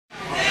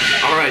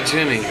right,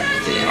 Jimmy.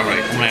 All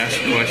right, I'm gonna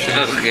ask you a question.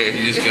 Okay.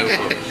 You just go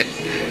for it.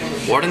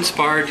 What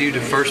inspired you to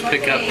first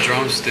pick up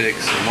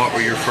drumsticks, and what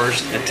were your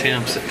first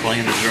attempts at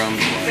playing the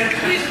drums?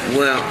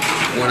 Well,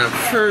 when I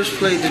first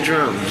played the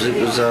drums, it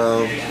was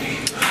I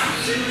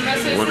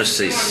want to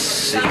say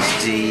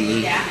 68,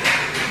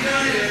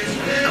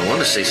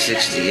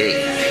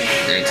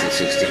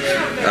 1960.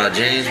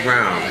 James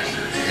Brown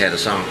had a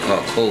song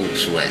called Cold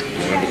Sweat.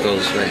 Remember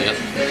Cold Sweat? Yep.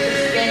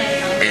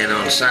 And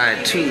on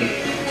side 2,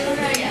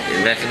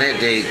 back in that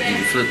day,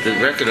 you flip the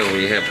record over,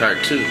 you had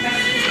part 2.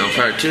 On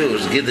part 2, it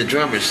was Give the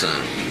Drummer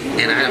Some.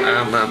 And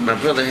my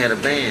brother had a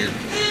band,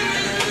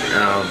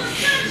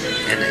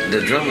 and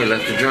the drummer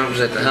left the drums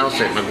at the house,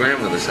 at my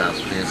grandmother's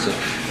house, man. So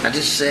I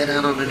just sat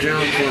down on the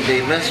drums one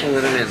day, messing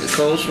with him, and the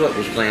Cold Sweat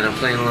was playing. I'm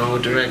playing along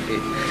with the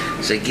record.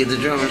 Said, Give the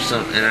Drummer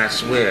Some. And I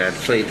swear, I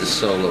played the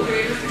solo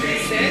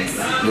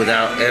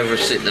without ever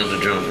sitting on the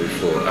drums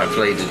before. I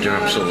played the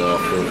drum solo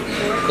off of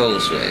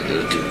Cold Sweat.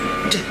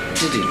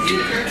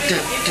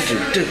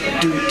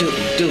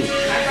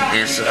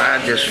 And so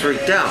I just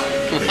freaked out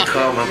and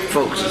called my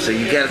folks and said,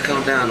 you gotta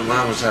come down to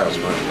Mama's house.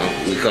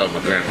 We called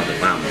my grandmother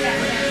Mama.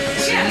 I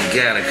said, you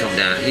gotta come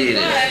down here.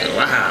 And,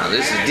 wow,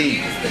 this is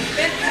deep.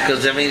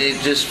 Because I mean, it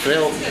just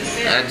felt,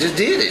 I just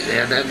did it.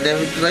 And I've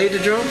never played the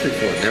drums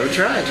before, never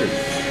tried to.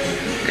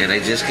 And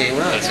they just came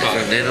out. That's fine.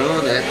 From then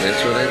on,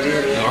 that's what I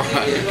did. All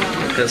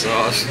right. Because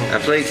awesome. I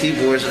played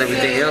keyboards and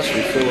everything else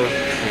before.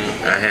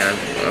 I had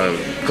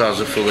a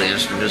closet full of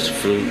instruments,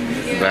 flute,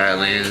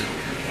 violin,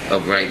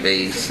 upright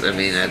bass. I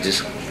mean, I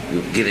just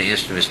would get an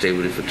instrument, stay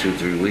with it for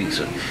 2-3 weeks.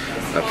 So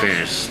my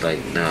parents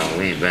like, no,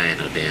 we ain't buying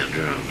no damn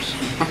drums.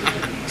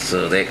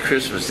 So that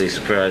Christmas, they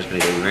surprised me.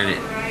 They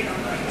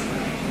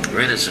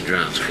rented some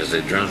drums because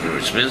the drums were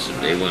expensive.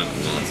 They weren't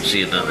going to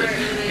see another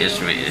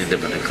instrument and end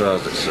up in the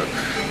closet. So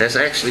that's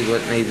actually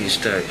what made me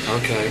start.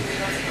 Okay.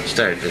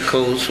 Start the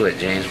Cold Sweat,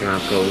 James Brown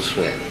Cold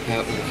Sweat.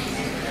 Yep.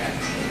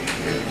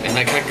 And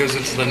that kind of goes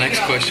into the next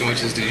question,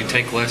 which is, did you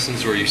take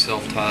lessons or were you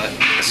self-taught?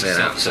 I said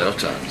I'm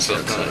self-taught.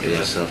 Self-taught,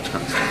 Yeah,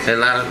 self-taught. Had a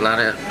lot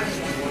of.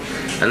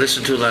 I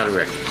listened to a lot of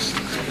records,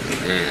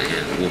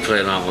 and we'll play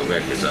along with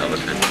records all the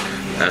time.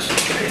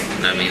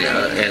 I mean,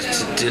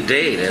 as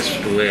today, that's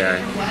the way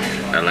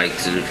I like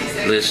to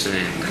listen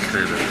and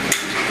kind of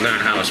learn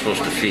how it's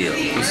supposed to feel.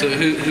 So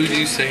who do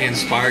you say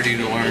inspired you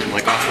to learn,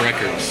 like off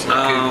records? Like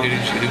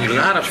A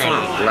lot of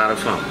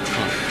funk.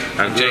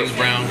 James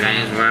Brown,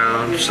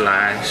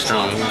 Sly,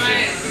 Stone,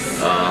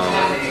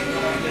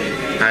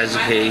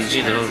 Isaac Hayes,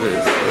 you know,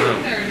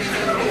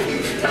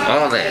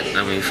 all that.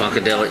 I mean,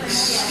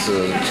 Funkadelics,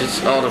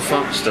 just all the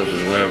funk stuff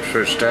is where I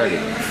first started.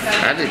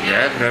 I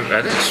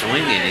didn't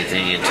swing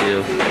anything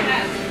until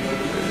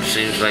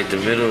seems like the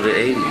middle of the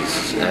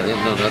 80s. I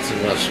didn't know nothing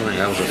about swing.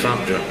 I was a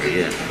funk drummer, for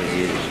years.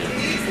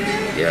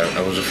 Yeah,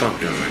 I was a funk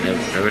drummer.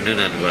 Never knew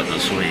nothing about no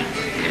swing.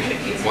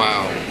 Yeah.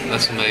 Wow,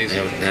 that's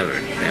amazing. Never.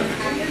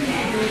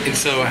 And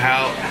so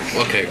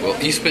well,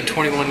 you spent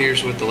 21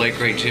 years with the late,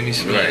 great Jimmy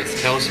Smith. Right.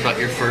 Tell us about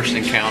your first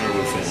encounter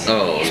with him.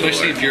 Oh,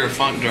 especially Lord. if you're a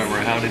funk drummer,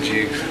 how did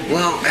you...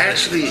 Well,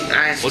 actually,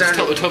 I started...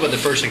 Let's talk about the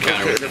first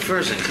encounter. Okay, the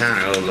first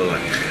encounter, oh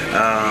Lord.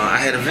 I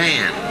had a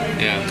van.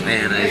 Yeah.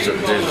 And there's a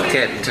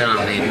cat in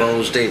town named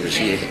Mose Davis.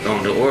 He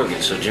owned the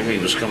organ, so Jimmy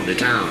was coming to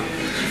town.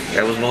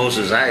 That was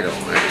Mose's idol,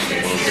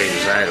 actually. Mose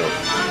Davis' idol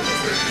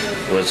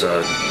was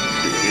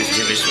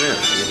Jimmy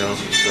Smith, you know.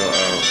 So,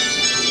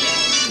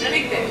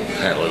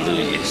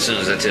 hallelujah. As soon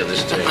as I tell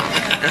this story.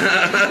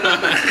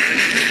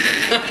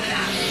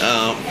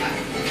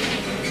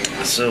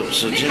 So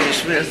Jimmy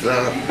Smith,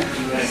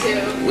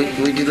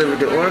 we delivered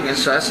the organ,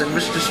 so I said,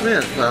 Mr.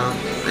 Smith,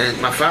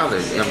 and my father,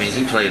 I mean,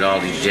 he played all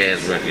these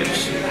jazz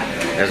records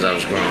as I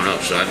was growing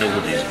up, so I knew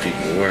who these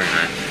people were,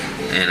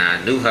 and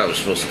I knew how it was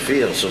supposed to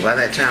feel. So by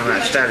that time,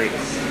 I started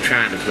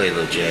trying to play a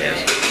little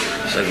jazz.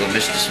 So I go,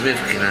 Mr. Smith,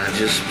 can I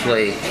just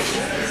play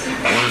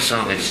one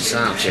song at your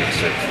sound check? I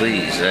said,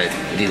 please. I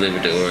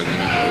delivered the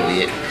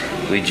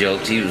organ. We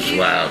joked. He was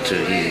wild,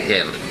 too. He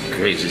had a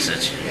crazy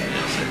sense of humor.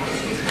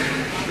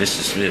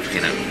 Mr. Smith,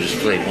 can I just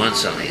play one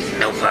song? He said,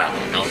 no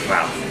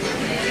problem.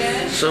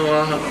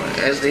 So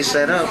as they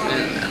set up,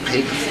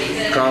 he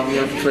called me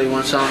up to play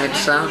one song at the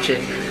sound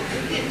check.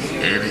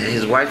 And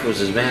his wife was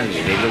his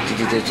manager. They looked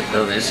at each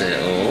other and said,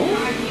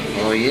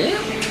 oh yeah?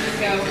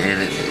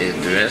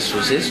 And the rest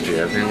was history.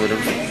 I've been with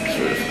him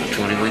for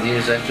 21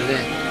 years after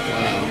that.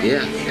 Wow.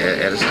 Yeah,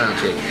 at a sound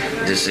check.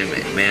 Just said,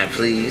 man,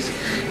 please.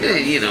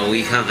 And, you know,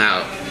 we hung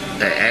out.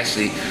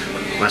 Actually,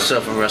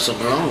 myself and Russell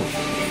Malone.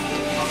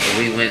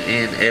 We went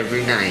in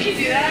every night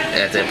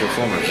at that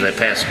performance, that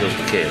Pascal's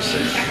the Care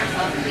Center.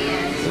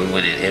 We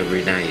went in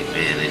every night,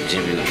 man. And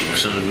Jimmy, as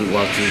soon as we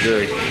walked through the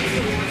door,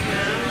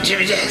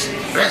 Jimmy Jackson,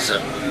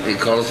 Russell. He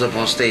called us up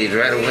on stage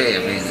right away. I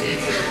mean,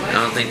 I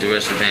don't think the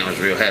rest of the band was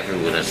real happy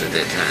with us at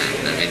that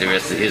time. I mean, the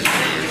rest of his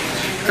band.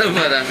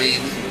 But I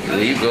mean,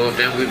 we go up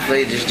there and we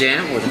played this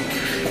jam with him.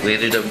 We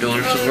ended up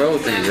doing some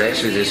road things.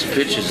 Actually, there's some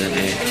pictures in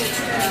there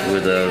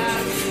with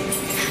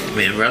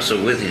me and Russell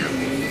with him.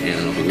 you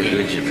know,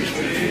 with Jimmy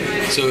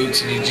Smith. So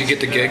did you get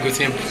the gig with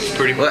him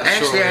pretty much? Well,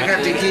 actually, I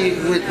got the gig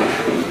with,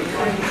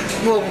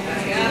 well,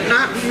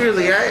 not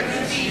really. I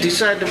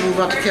decided to move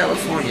out to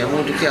California. I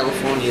moved to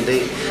California.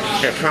 They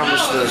had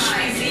promised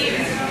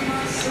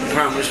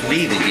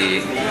me the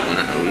gig,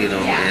 you know,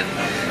 and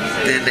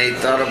then they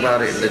thought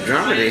about it. The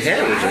drummer they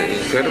had was an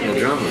incredible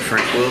drummer,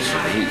 Frank Wilson.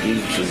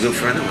 He's a good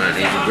friend of mine.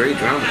 He's a great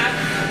drummer.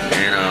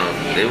 And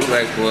they were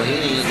like, well, he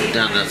ain't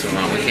done nothing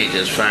wrong. We can't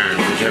just fire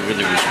him, which I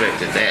really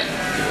respected that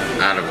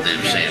out of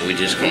them, saying we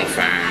just can't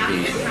fire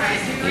him.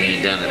 He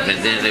ain't done it.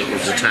 And then there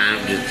was a time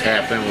that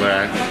happened where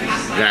I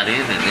got in,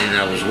 and then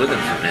I was with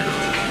him from then on.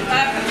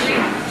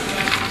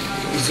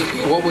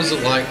 What was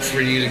it like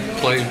for you to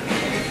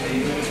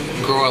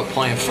grow up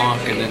playing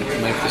funk and then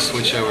make the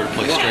switch over to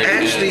play straight?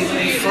 Well, actually,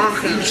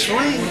 funk and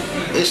swing,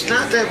 it's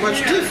not that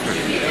much different.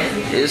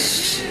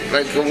 It's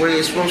like the way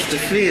it's supposed to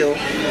feel.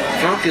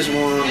 Funk is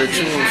more on the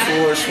 2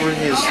 and 4. Swing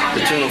is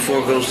the 2 and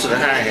 4 goes to the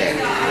hi-hat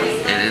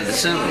and then the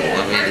cymbal.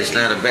 I mean, it's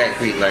not a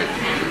backbeat like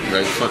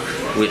funk,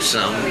 which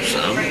some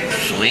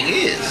swing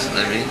is.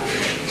 I mean,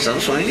 some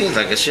swing is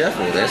like a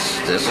shuffle.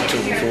 That's a 2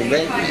 and 4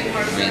 backbeat. I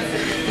mean,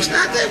 it's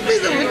not that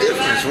big of a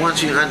difference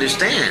once you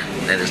understand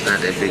that it's not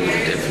that big of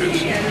a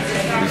difference.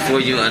 Before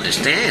you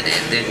understand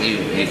it, then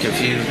you're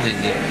confused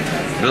and you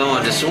go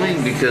on the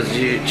swing because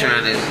you're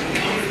trying to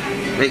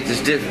make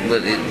this different.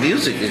 But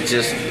music is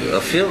just a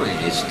feeling.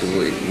 It's the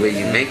way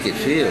you make it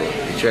feel.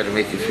 You try to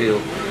make it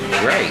feel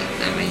right.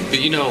 I mean, but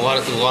you know, a lot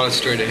of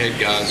straight ahead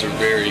guys are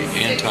very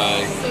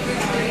anti.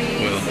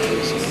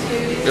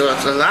 Well,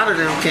 a lot of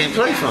them can't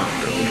play funk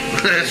though.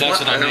 That's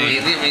what I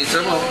mean. I mean,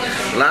 a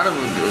lot of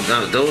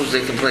them, those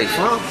that can play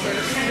funk,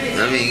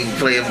 I mean,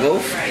 play them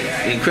both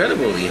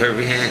incredibly.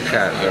 Herbie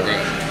Hancock,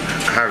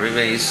 Harvey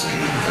Mason,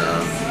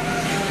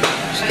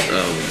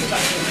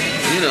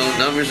 you know,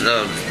 numbers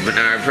of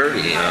Bernard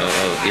Purdy,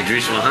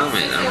 Idris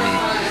Muhammad. I mean,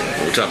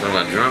 we're talking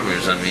about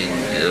drummers. I mean,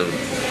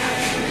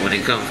 when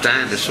it comes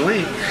time to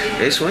swing,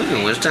 they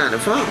swinging. When it's time to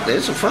funk,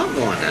 there's some funk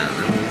going down.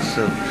 I mean,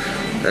 so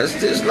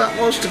there's a lot.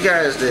 Most of the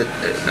guys that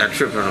are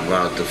tripping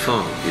about the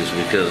funk is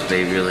because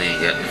they really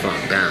ain't got the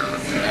funk down.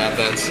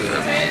 That's it.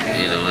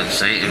 You know,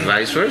 and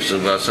vice versa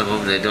about some of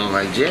them that don't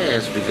like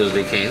jazz because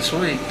they can't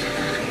swing.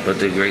 But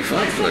they're great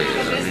funk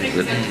players. I mean,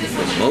 but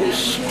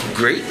most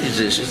great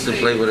musicians that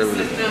play whatever.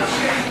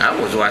 I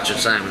was watching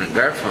Simon and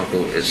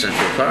Garfunkel at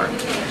Central Park,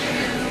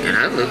 and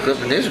I look up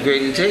and there's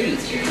Grady Tate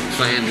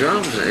playing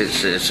drums at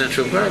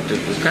Central Park, the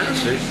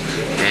concert,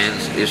 and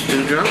it's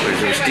 2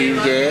 drummers, it's Steve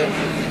Gadd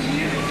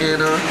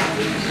and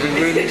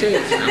Grady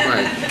Tate. I'm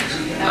like,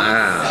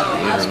 wow,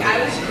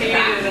 you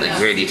know, like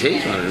Grady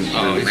Tate's one of the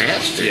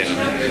masters. Yeah.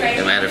 As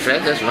a matter of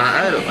fact, that's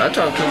my idol. I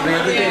talked to him the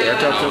other day. I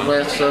talked to him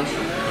last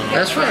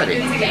Friday.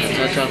 I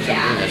talked to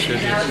him.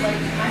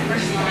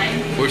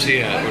 Where's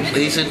he at?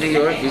 He's in New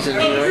York.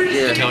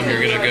 Yeah. Tell him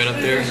you're gonna go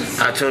up there.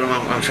 I told him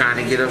I'm trying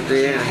to get up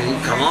there. And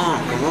he, come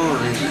on.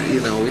 And,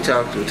 you know, we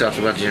talked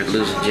about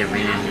losing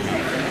Jimmy.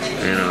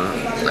 You know,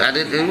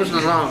 it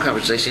wasn't a long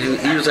conversation.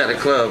 He was at a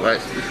club. I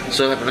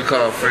so happened to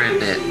call a friend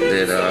that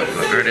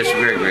Ernest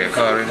Gregory. I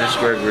called Ernest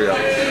Gregory up.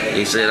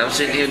 He said, I'm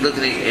sitting here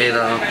looking at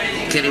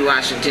Kenny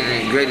Washington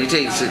and Grady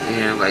Tate sitting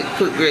here. I'm like,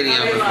 put Grady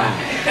on the phone.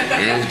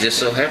 And it was just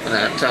so happened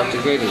I talked to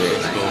Grady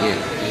that night. Yeah.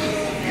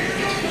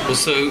 Well,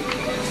 so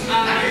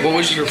what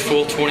was your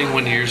full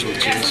 21 years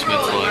with Jimmy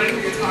Smith like?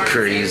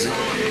 Crazy.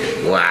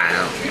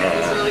 Wow.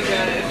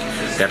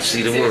 Got to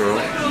see the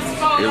world.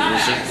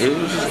 It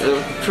was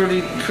a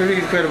pretty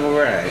incredible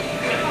ride.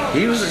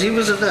 He was a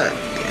nut,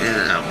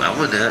 and I'm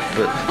a nut,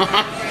 but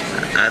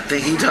I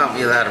think he taught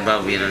me a lot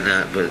about being a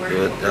nut. But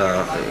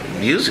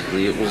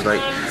musically, it was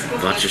like a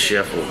bunch of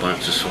shuffle, a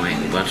bunch of swing,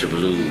 a bunch of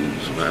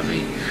blues. I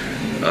mean,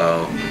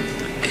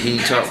 he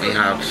taught me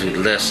how to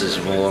less is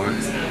more,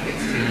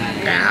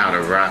 and how to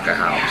rock a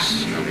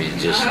house. I mean,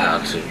 just how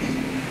to.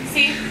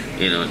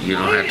 You know, you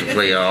don't have to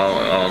play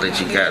all that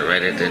you got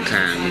right at that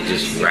time. You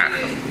just rock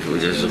them.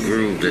 There's a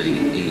groove that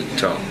he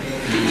taught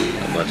me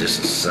about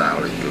just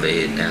solid,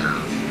 lay it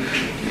down,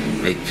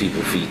 make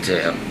people feet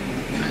tap,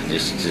 and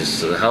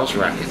just a house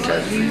rocking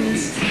type of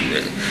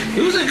thing.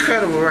 It was an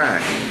incredible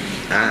ride.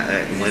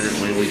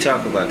 When we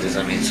talk about this,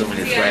 I mean, so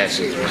many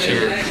flashes. I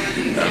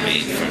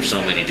mean, from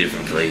so many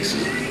different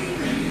places.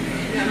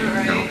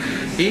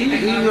 You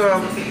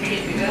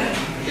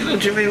know,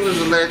 Jimmy was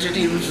a legend.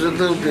 He was a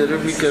little bitter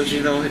because,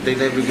 you know, they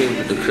never gave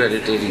him the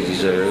credit that he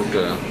deserved.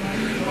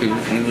 He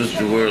was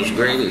the world's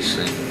greatest.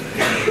 And,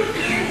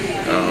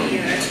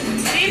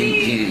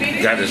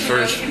 he got his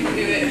first,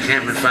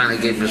 Cameron finally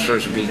gave him his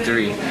first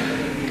B3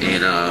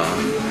 in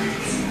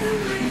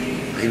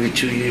maybe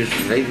 2 years,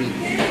 maybe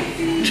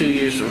 2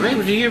 years,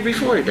 maybe the year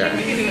before he died.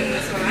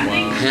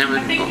 Wow.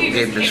 Hammond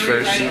gave him his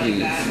first CD.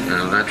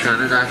 Now, I'm not trying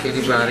to knock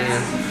anybody,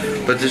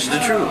 but this is the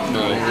truth.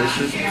 No,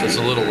 it's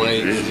a little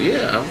late.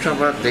 Yeah, I'm talking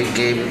about they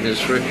gave him his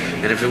first,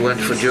 and if it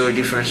wasn't for Joey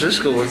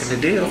DeFrancisco working the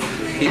deal,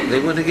 they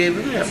wouldn't have gave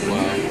him that.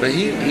 Wow. But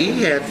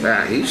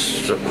he's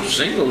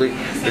singly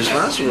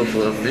responsible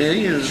for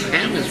millions of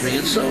Hammonds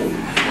being sold.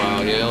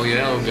 Wow,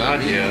 yeah, oh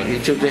God, yeah. He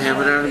took the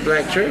Hammond out of the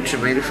black church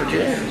and made it for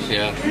jazz.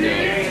 Yeah.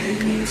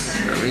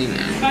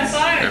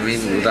 I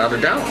mean, without a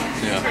doubt.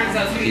 Yeah.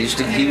 He was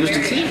the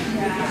king.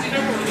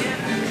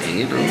 And,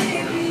 you know,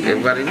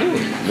 everybody knew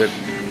it. But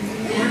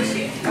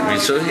I mean,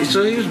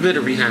 so he was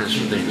bitter behind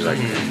some things like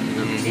that.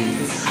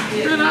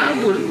 You know? And I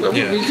would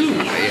be too.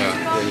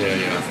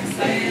 Yeah.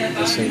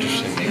 That's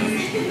interesting.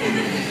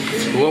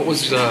 What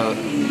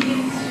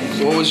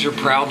was your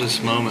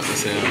proudest moment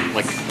with him,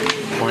 like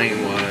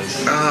playing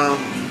wise? Wow.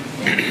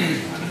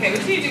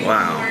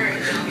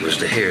 It was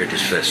the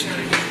Heritage Festival.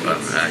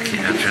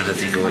 I'm trying to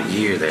think of what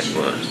year that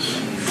was.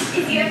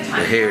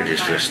 The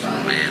Heritage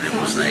Festival, man, it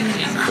was like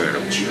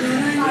incredible.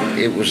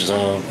 It was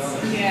the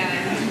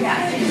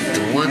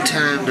one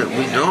time that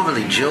we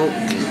normally joke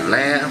and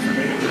laugh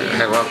and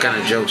have all kind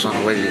of jokes on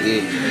the way to the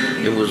gig.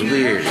 It was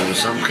weird. It was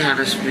some kind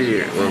of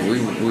spirit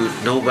where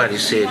nobody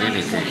said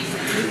anything.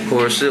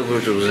 Horace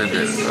Silvers was in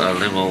the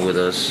limo with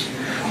us,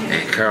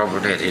 and Carl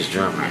Burnett, his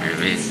drummer. I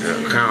mean,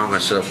 Carl and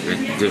myself have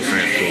been good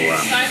friends for a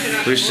while.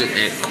 We were sitting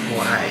there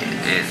quiet,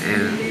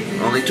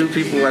 and only two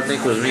people, I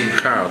think, was me and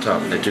Carl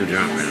talking to two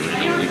drummers.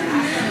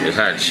 It was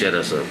hard to shut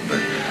us up. But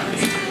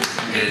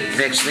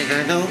next thing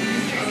I know,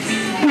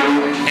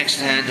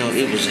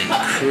 it was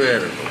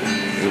incredible.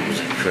 It was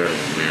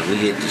incredible, man. We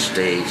hit the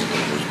stage, and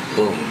it was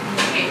boom.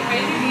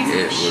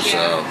 It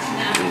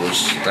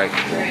was like,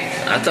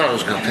 I thought I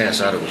was gonna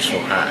pass out. It was so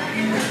hot.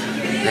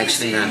 Next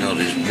thing I know,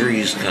 this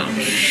breeze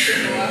comes,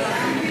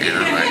 and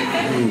I'm like,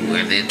 ooh.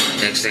 And then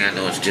next thing I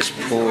know, it just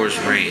pours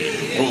rain,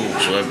 boom.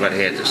 So everybody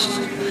had to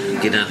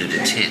get under the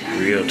tent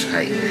real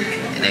tight.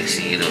 And next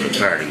thing you know, the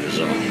party was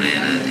on,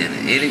 man.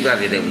 And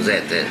anybody that was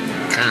at that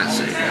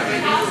concert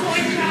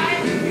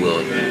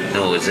will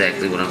know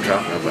exactly what I'm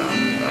talking about.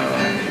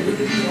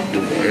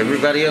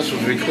 Everybody else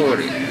was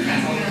recording.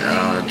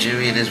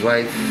 Jimmy and his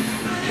wife,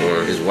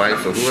 or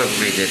whoever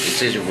made that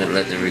decision, wouldn't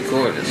let them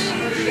record us.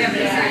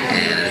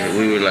 And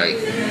we were like,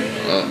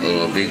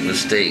 uh-oh, a big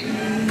mistake.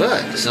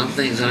 But some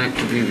things aren't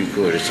to be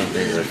recorded. Some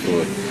things are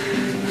for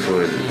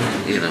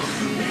you know.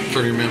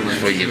 For your memory.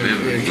 For your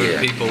memory, for yeah.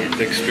 People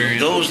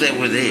experience. Those that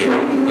were there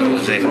know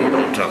exactly what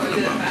I'm talking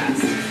about.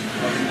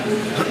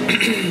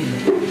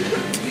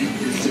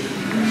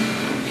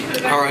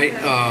 All right.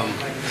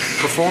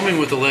 Performing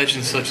with a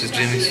legend such as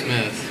Jimmy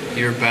Smith,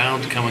 you're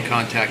bound to come in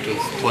contact with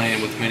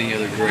playing with many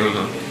other great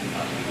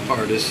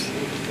artists.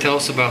 Tell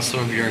us about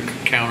some of your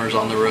encounters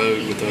on the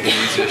road with other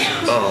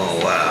musicians. Oh,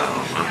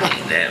 wow.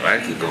 I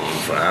could go on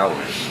for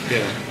hours.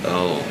 Yeah.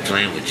 Oh,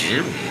 playing with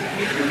Jimmy.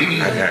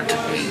 I got to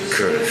meet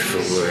Kurt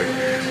Fuller.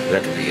 I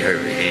got to meet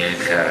Herbie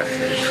Hancock. I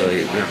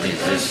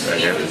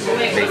got to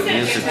make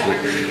music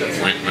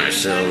with Wynton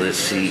Marcel. Let's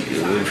see,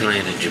 we were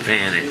playing in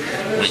Japan, and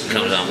Wynton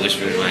comes out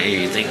whispering in my ear,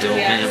 "You think the old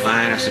man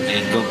mine?" I said,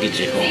 "Man, go get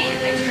your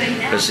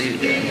horn." But see,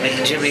 me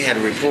and Jimmy had a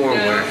rapport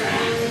where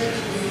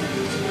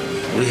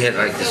we had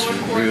like this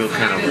real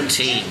kind of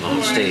routine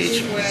on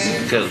stage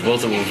because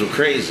both of us were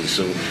crazy.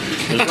 So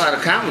there's a lot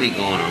of comedy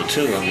going on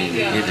too. I mean,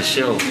 in the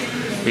show,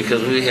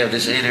 because we have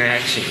this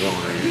interaction going.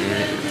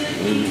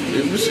 And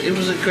it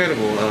was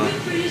incredible.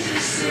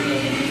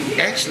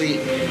 Actually,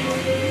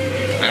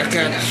 I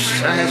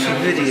have some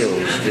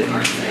videos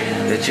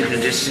that you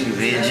can just see.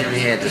 Me and Jimmy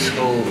had this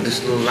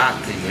little lock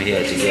thing we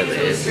had together.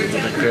 It was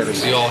incredible.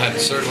 So you all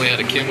certainly had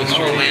a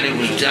chemistry. Oh man, it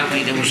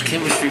was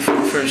chemistry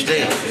from the first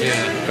day.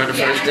 Yeah. From the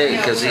first day,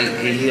 because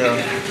he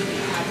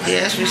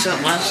asked me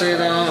something. I said,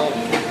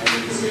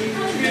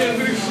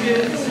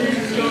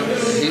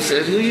 he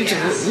said, who you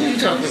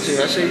talking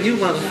to? I said, you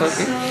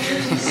motherfucker.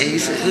 And he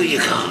said, who you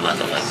calling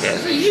motherfucker? I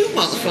said, you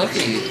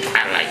motherfucker. I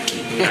like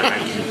you.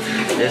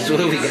 That's what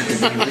we got to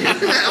be.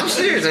 I'm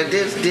serious. I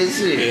dead serious.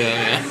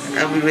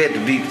 Yeah. I mean, we had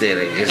to beep that,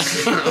 I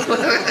guess.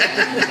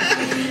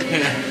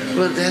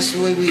 But that's the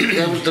way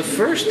that was the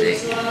first thing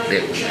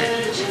that we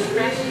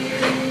met.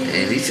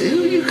 And he said,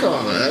 who you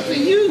calling? I said,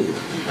 you.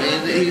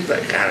 And he's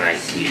like, I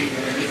like you.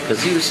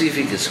 Because he would see if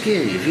he could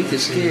scare you. If he could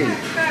scare you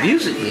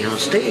musically on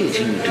stage,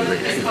 he would do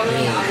that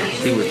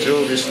too. He would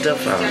throw this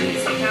stuff out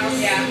here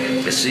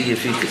to see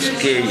if he could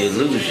scare you,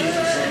 lose you.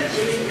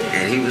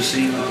 And he would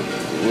see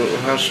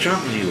how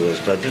strong you was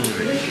by doing it.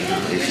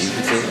 If you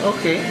could say,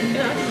 okay,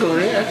 yeah, I can go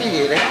there, I can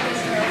hear that.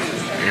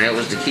 And that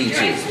was the key to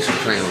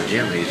playing with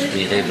Jimmy, is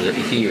being able to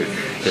hear,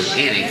 because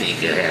anything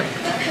could happen.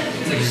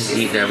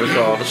 He never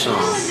called a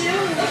song.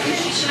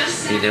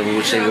 He never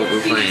would say what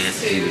we're playing.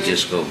 He would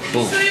just go,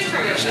 boom,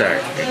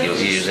 start. And your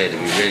ears had to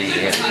be ready. You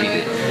had to be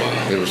there.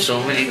 There were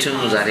so many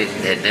tunes I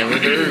had never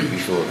heard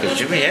before, because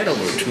Jimmy had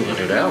over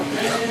 200 albums,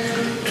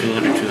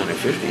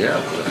 250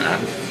 albums.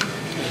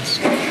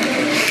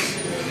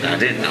 I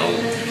didn't know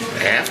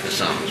half the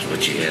songs,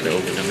 but you had to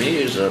open them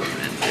ears up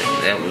and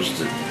that was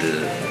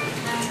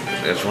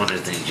that's one of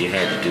the things you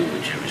had to do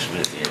with Jimmy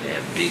Smith. You had to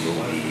have big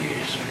old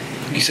ears.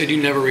 You said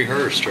you never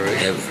rehearsed, right?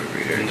 Never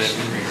rehearsed.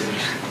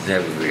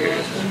 Never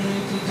rehearsed.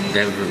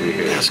 Never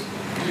rehearsed.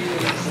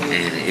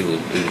 And it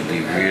would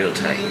be real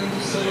tight.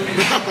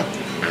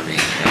 I mean,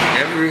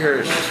 never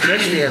rehearsed,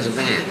 especially as a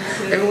band.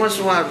 Every once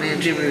in a while, me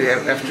and Jimmy,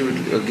 after a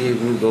gig,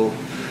 we go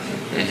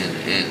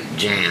and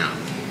jam.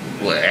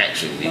 Well,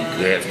 actually,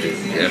 after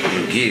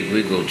a gig,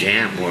 we go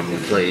jam more than we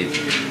played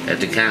at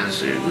the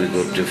concert. We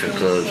go to different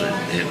clubs,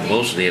 and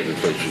mostly every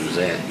place we was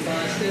at,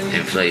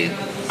 and played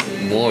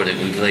more than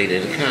we played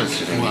at a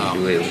concert. Wow.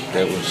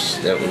 That was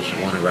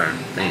one of our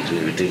things we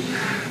would do.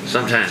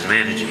 Sometimes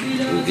management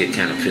would get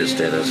kind of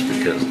pissed at us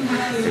because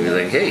they'd be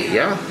like, "Hey,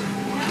 y'all,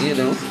 you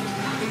know,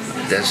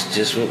 that's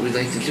just what we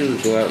like to do.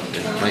 Go out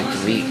and like to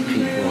meet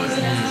people."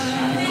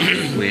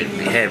 And we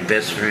had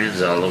best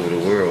friends all over the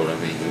world. I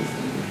mean,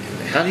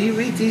 how do you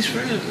meet these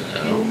friends?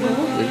 I don't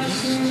know. They're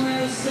just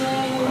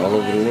all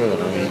over the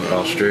world. I mean,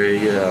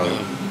 Australia.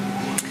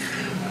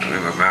 I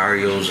remember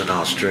Mario's in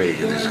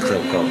Australia. There's a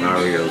club called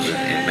Mario's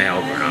in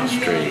Melbourne,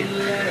 Australia.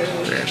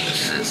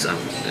 Since I'm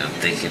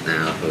thinking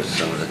now,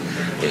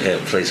 they had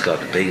a place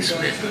called The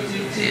Basement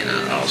in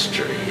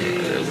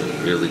Australia. There were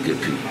really good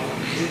people.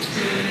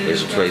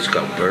 There's a place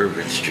called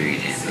Bourbon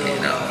Street in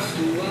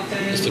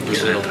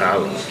Brazil.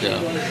 Paulo. Yeah.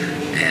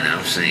 And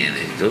I'm saying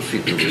those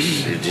people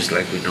just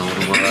like we've known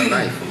them all our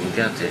life when we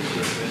got there.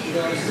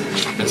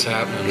 That's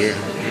happening. Yeah.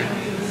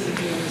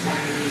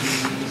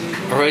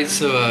 All right,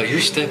 so you're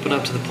stepping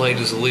up to the plate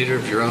as a leader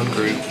of your own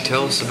group.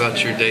 Tell us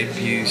about your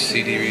debut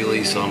CD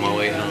release, On My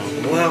Way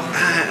Home. Well,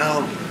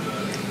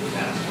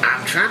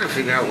 I'm trying to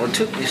figure out what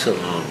took me so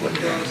long, but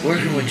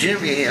working with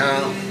Jimmy,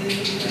 I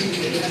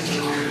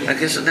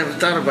guess I never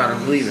thought about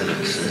him leaving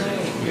us.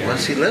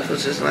 Once he left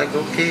us, it's like,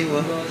 okay,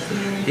 well,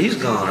 he's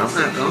gone. I'm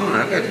not gone.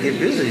 I got to get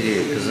busy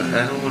here because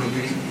I don't want to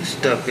be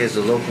stuck as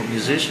a local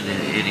musician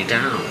in any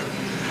town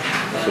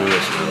for the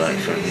rest of my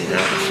life. I mean,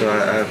 so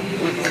I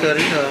went and cut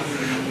it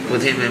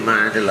with him in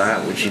mind a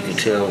lot, which you can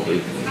tell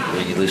when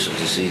you listen to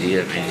the CD.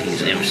 I mean,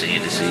 he's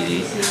emceeing the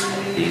CD.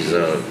 He's,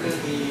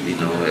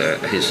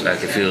 I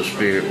could feel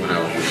spirit when I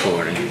was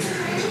recording.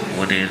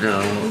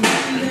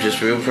 I'm just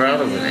real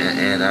proud of it.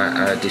 And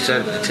I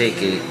decided to take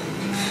an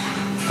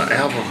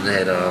album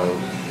that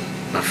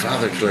my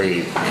father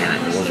played,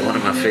 and it was one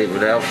of my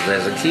favorite albums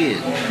as a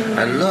kid.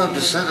 I loved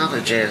the sound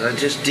of jazz. I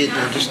just didn't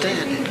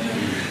understand it.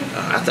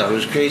 I thought it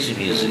was crazy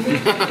music.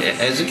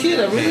 As a kid,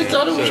 I really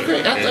thought it was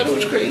crazy. I thought it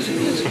was crazy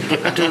music.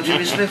 I told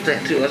Jimmy Smith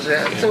that too. I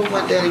told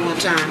my daddy one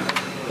time,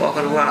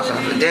 walking around, I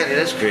said, "Daddy,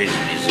 that's crazy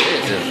music.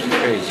 That's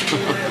crazy."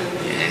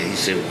 And he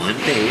said, "One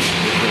day."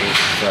 My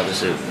father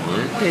said,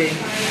 "One day."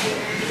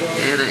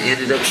 And I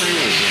ended up playing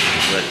with him.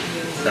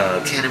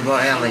 But Cannonball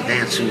Alley,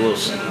 Nancy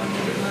Wilson.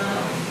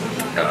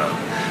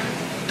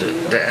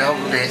 The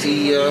album that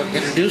he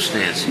introduced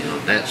Nancy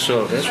on. That's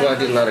why I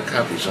did a lot of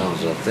copy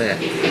songs off that,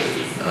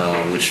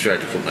 which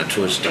tried to put my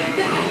twist on,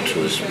 my own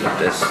twist.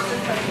 But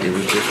it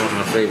was just one of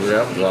my favorite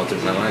albums all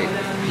through my life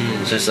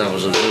since I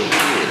was a little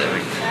kid. I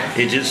mean,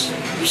 it just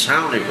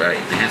sounded right.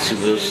 Nancy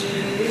Wilson,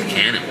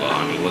 Cannonball.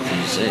 I mean, what can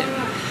you say?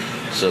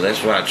 So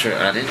that's why I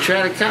didn't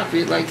try to copy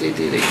it like they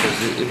did it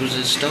because it was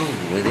in stone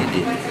the way they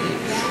did it.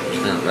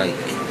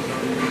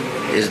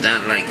 It's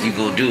not like you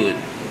gonna do it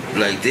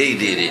like they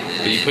did it.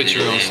 But you put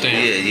your own stamp.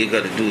 Yeah, you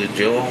got to do it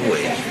your own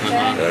way.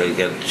 You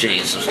got to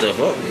change some stuff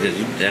up because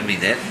you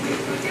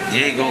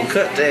ain't gonna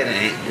cut that.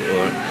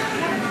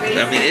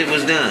 It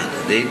was done.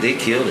 They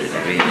killed it.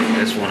 I mean,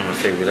 that's one of my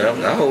favorite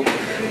albums. I hope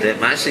that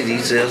my CD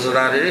sells a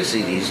lot of their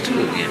CDs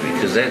too again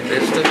because that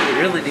stuff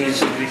really needs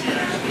to be.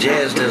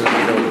 Jazz doesn't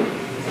get old.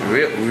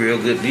 Real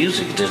good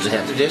music. It doesn't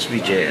have to just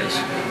be jazz.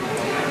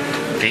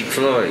 Pink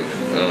Floyd,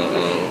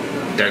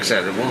 Dark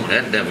Side of the Moon.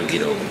 That never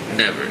get old.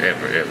 Never,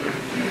 ever, ever.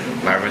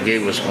 Marvin Gaye,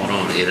 what's going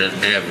on? It'll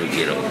never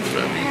get old.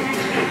 I mean,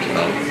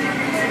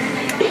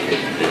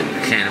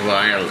 Cannonball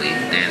Alley,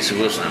 Nancy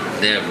Wilson,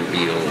 will never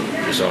be old.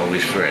 It's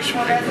always fresh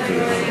when they put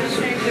it on.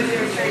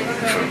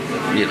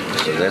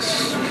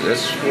 So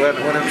that's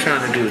what I'm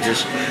trying to do.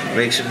 Just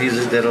make some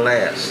music that'll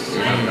last,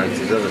 like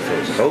these other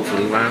folks.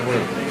 Hopefully, mine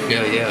will.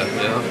 Yeah.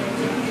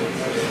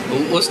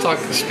 Well, let's talk.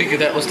 Speaking of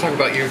that, let's talk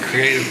about your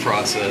creative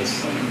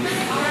process.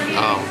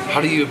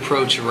 How do you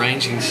approach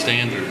arranging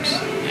standards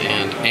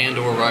and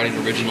or writing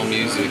original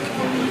music?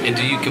 And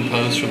do you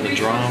compose from the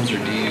drums or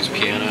do you use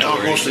piano?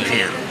 Mostly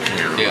piano.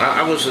 Yeah.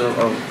 I was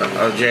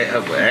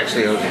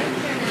actually I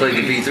played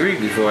the B3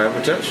 before I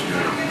ever touched it.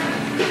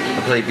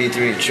 I played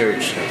B3 in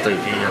church. I played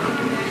piano.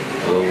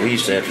 Well, we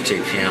used to have to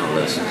take piano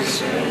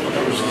lessons when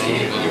I was a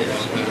kid.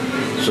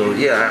 So I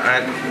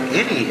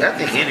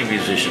think any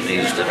musician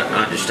needs to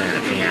understand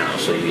the piano,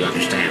 so you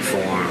understand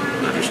form,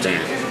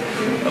 understand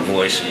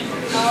voicing.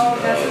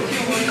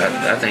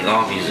 I think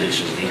all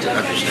musicians need to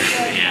understand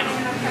the piano.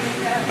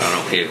 I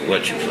don't care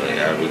what you play.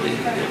 I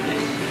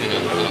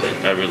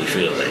really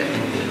feel that.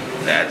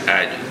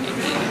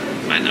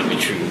 It might not be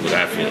true, but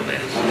I feel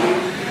that.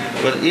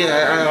 But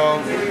yeah,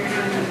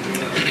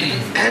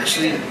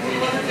 actually,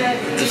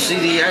 the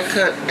CD I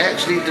cut,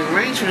 actually the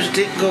arrangements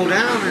didn't go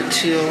down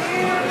until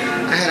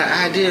I had an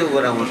idea of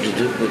what I wanted to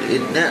do, but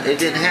it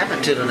didn't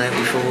happen till the night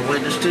before we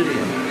went in the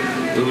studio.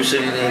 We were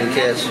sitting there, the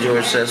cats,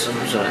 George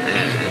Sessoms,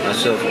 and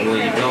myself and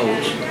William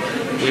Knowles.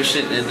 We were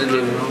sitting in the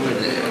living room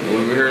and we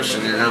were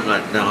rehearsing, and I'm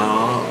like,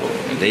 no,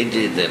 they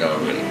did that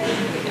already.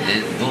 And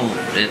then boom,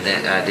 then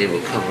that idea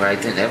would come right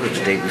then. That was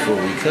the day before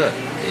we cut.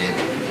 And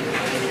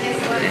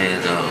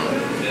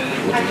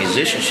with the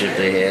musicianship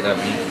they had, I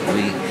mean,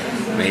 we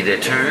made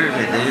that turn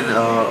and then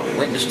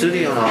went in the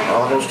studio, and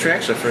all those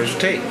tracks are first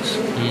takes.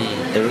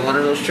 Every one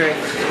of those tracks.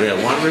 We had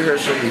one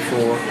rehearsal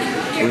before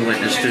we went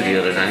in the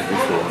studio the night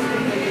before.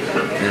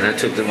 And I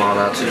took them all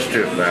out to the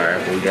strip bar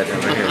after we got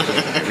them rehearsal.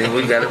 And then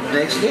we got them the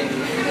next day.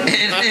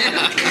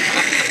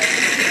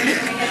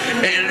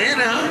 And then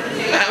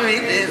I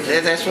mean,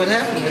 that's what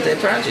happened with that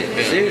project.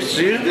 Serious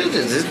business.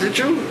 This is the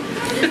truth.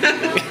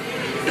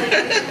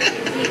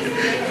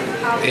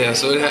 Yeah,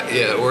 so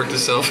it worked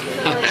itself.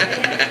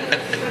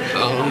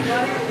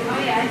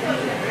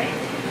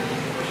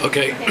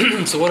 Okay,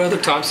 so what other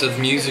types of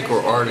music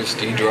or artists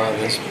do you drive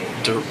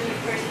to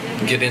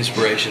get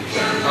inspiration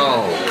from?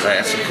 Oh,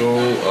 classical,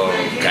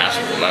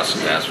 gospel, lots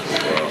of gospel.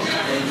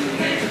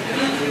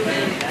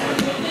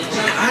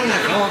 I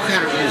like all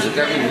kinds of music.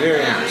 I'll be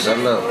very honest. I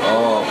love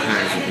all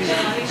kinds of music.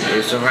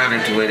 It's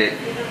surrounding to where that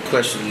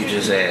question you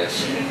just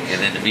asked,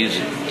 and then the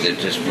music that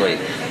just played.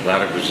 A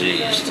lot of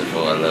Brazilian stuff.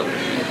 Oh, I love it.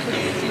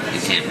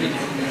 You can't beat it.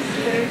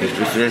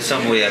 If there's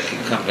some way I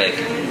can come back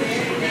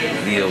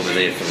and be over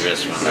there for the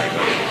rest of my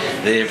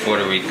life, there in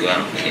Puerto Rico, I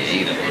don't care.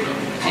 You don't know.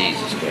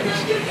 Jesus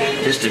Christ.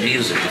 Just the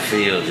music, the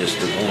feel, just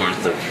the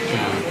warmth of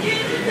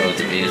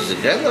the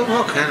music. I love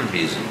all kinds of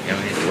music. I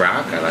mean,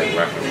 rock. I like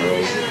rock and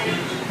roll.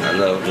 I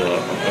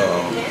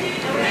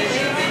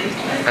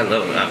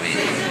love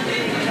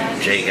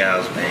Jay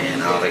Giles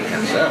Band, all that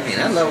kind of stuff. I mean,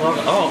 I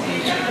love all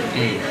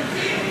music.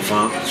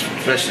 Funk,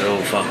 especially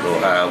old funk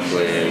Ohio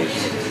players.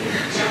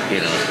 You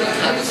know,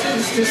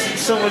 it's just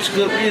so much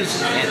good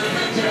music. And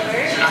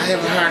I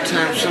have a hard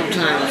time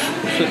sometimes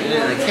putting it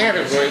in a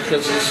category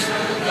because it's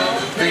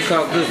they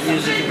call good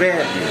music and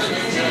bad music.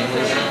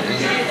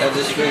 And I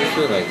just really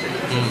feel like that.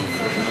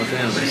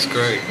 That's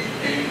great.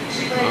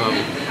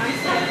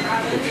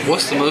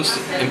 What's the most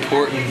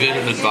important bit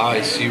of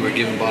advice you were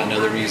given by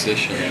another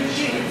musician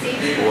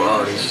or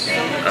artist?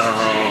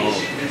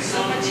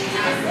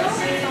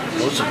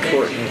 Most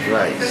important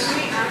advice?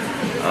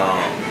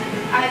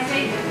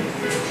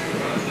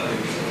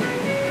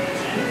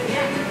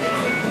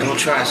 Don't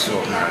try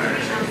so hard.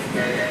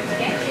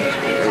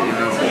 You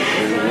know,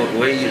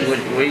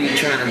 where you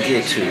trying to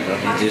get to? I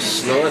mean,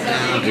 just slow it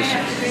down. Just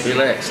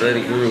relax. Let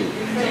it groove.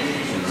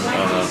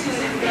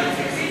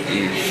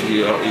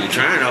 You're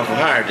trying awful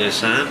hard this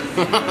time.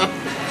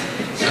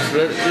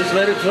 just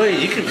let it play.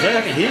 You can play.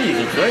 I can hear you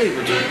can play,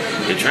 but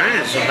you're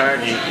trying so hard.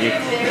 You're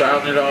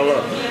clouding it all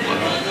up.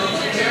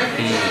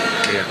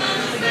 Yeah.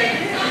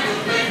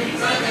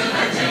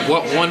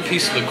 What one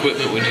piece of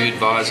equipment would you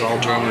advise all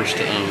drummers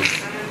to own?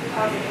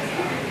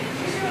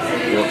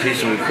 What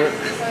piece of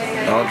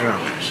equipment? All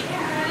drummers.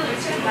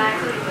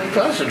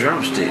 Plus the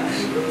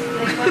drumsticks.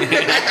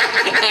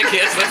 I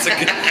guess that's a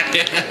good.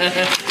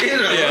 You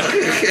know. Yeah.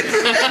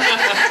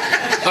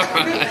 All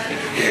right.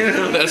 You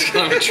know. That's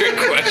kind of a trick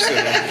question.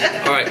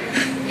 All right.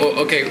 Well,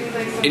 okay.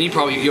 And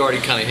you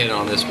already kind of hit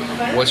on this.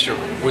 But was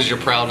your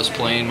proudest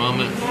playing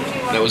moment?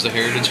 That was the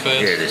Heritage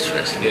Fest. Heritage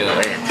Festival. Yeah.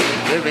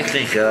 Let me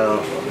think.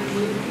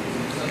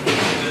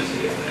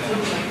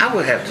 I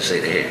would have to say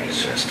the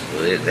Heritage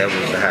Festival. That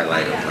was the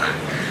highlight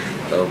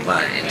of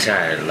my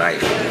entire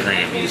life,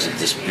 playing music.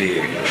 The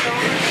spirit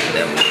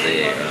that was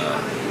there.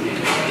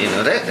 You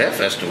know, that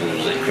festival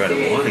was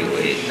incredible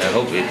anyway. I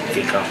hope it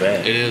can come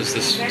back. It is.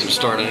 This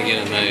starting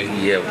again in May.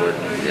 Yeah, but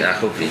I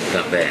hope it can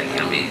come back.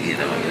 I mean, you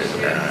know,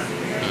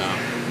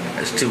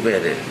 it's too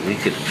bad that we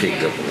could have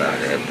picked up a lot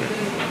of that, but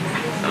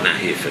I'm not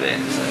here for that.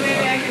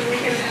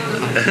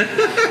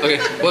 Okay,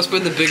 what's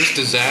been the biggest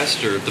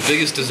disaster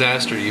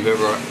you've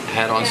ever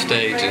had on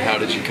stage, and how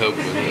did you cope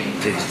with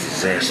it? Biggest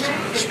disaster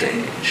on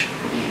stage.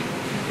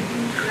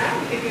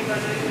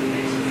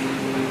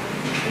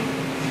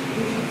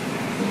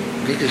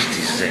 Biggest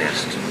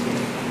disaster.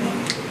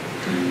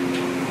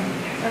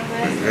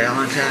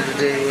 Valentine's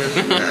Day was? I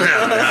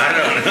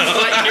don't know.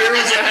 What year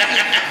was that?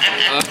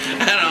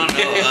 I don't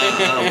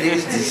know.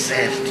 Biggest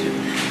disaster.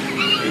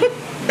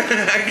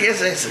 I guess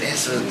that's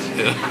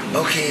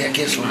okay. I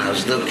guess when I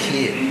was a little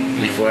kid,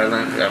 before I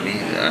learned,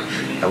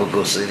 I would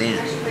go sit in.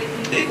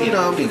 You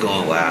know, I'd be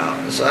going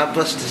wild. So I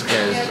bust this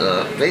guy's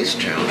bass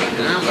drum,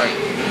 and I'm like,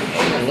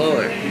 oh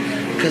Lord,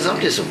 because I'm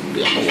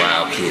a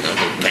wild kid. I'm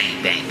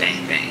like bang,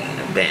 bang, bang,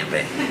 bang, bang,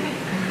 bang.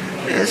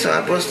 And so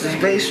I bust this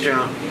bass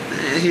drum,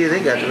 and here they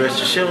got the rest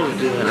of the show to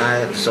do, and I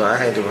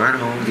had to run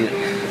home,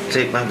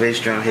 take my bass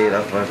drum head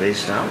off my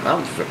bass drum.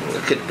 I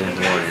could have been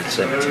more than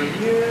 17,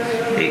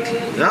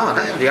 18. No,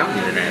 not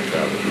younger than that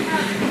probably.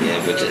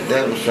 Yeah, but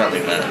that was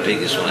probably my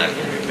biggest one I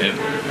can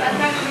remember.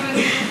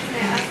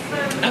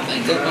 I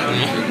think that might be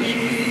the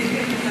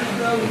biggest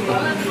one.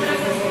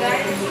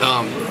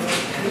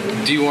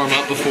 Do you warm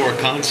up before a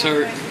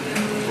concert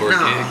or a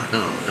gig?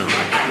 No,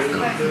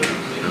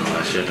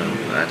 I sure don't.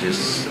 I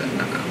just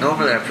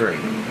normally I pray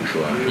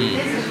before I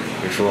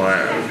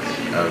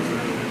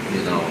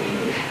you know.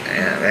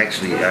 And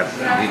actually, I've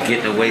been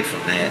getting away from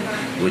that,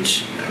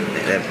 which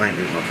that might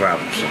be my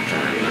problem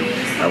sometimes.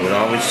 I would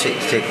always take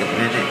a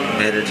minute,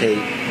 meditate,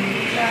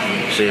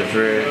 say a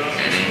prayer,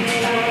 and then,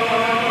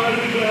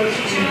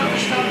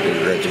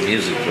 let the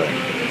music play.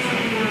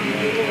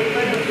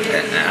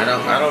 And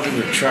I don't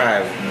even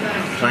try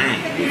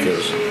playing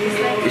because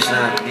it's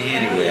not me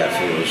anyway. I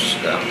feel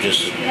I'm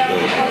just a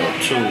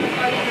tool.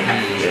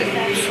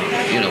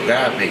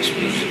 God makes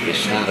music.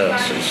 It's not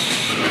us.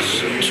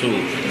 It's a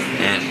tool.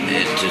 And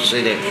to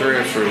say that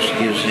prayer first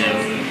gives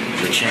him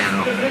the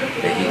channel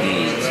that he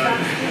needs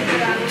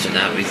to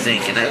not be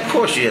thinking. Now, of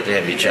course, you have to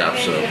have your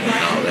chops up and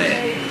all that.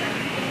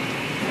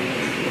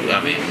 I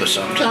mean, but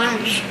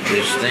sometimes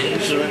there's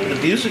things when the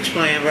music's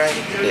playing right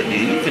that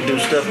you can do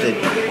stuff that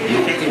you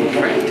can't even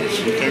practice.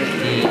 You can't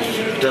even do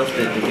stuff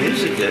that the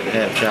music that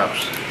have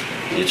chops,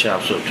 your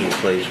chops up to a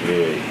place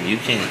where you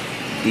can't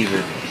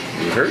even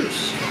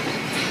rehearse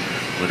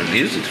when the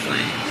music's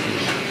playing.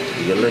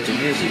 You gotta let the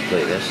music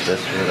play. That's what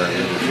I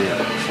really feel.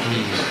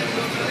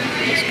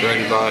 That's great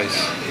advice.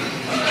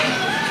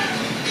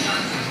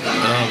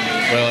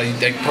 Well,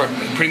 that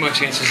pretty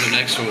much answers the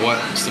next one.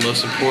 What's the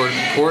most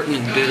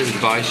important bit of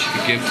advice you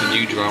could give to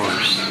new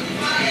drummers?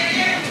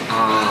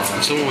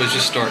 If someone was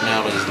just starting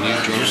out as a new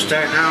drummer, just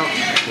starting out,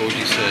 what would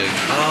you say?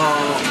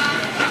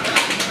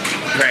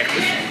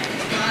 Practice.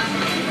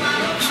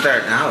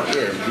 Starting out,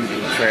 yeah,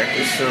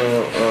 practice.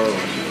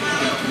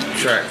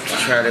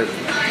 Try to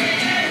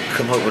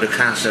come up with a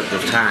concept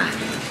of time,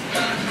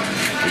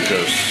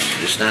 because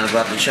it's not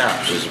about the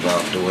chops, it's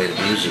about the way the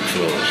music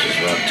flows, it's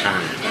about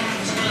time.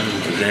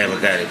 You can have a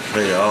guy that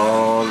play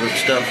all the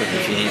stuff, and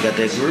if you ain't got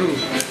that groove,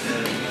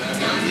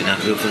 you're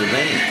not good for the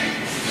band.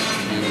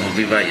 You won't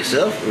be by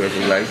yourself the rest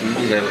of your life. You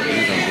can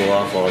go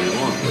off all you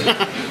want.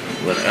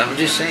 But I'm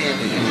just saying,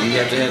 you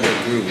have to have that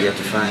groove, you have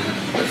to find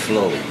the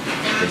flow.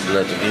 If you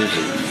let the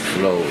music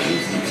flow, you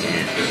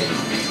can't,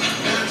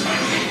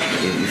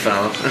 you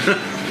follow?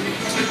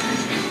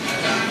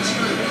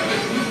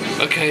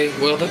 Okay,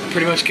 well, that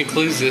pretty much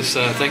concludes this.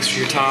 Thanks for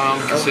your time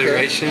and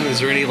consideration. Okay. Is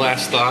there any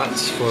last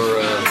thoughts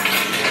for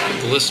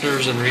the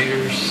listeners and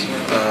readers?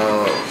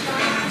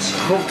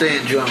 Hope they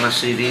enjoy my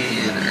CD,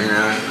 and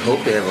I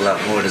hope they have a lot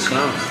more to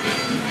come.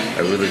 I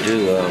really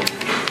do.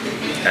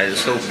 I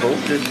just hope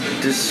that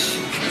this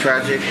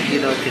project,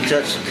 can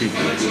touch some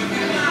people.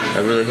 I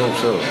really hope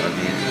so. I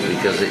mean,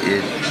 because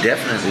it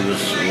definitely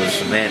was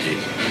some magic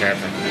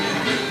happening.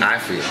 I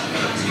feel.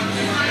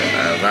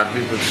 A lot of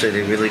people say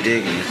they really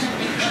dig it.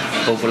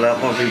 Hope a lot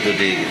more people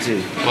dig it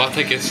too. Well, I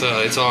think it's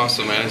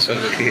awesome, man.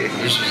 Okay.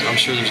 I'm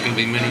sure there's going to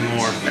be many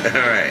more.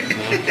 All right.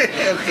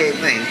 Okay,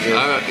 thanks,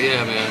 Joe.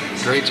 Yeah, man.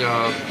 Great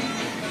job.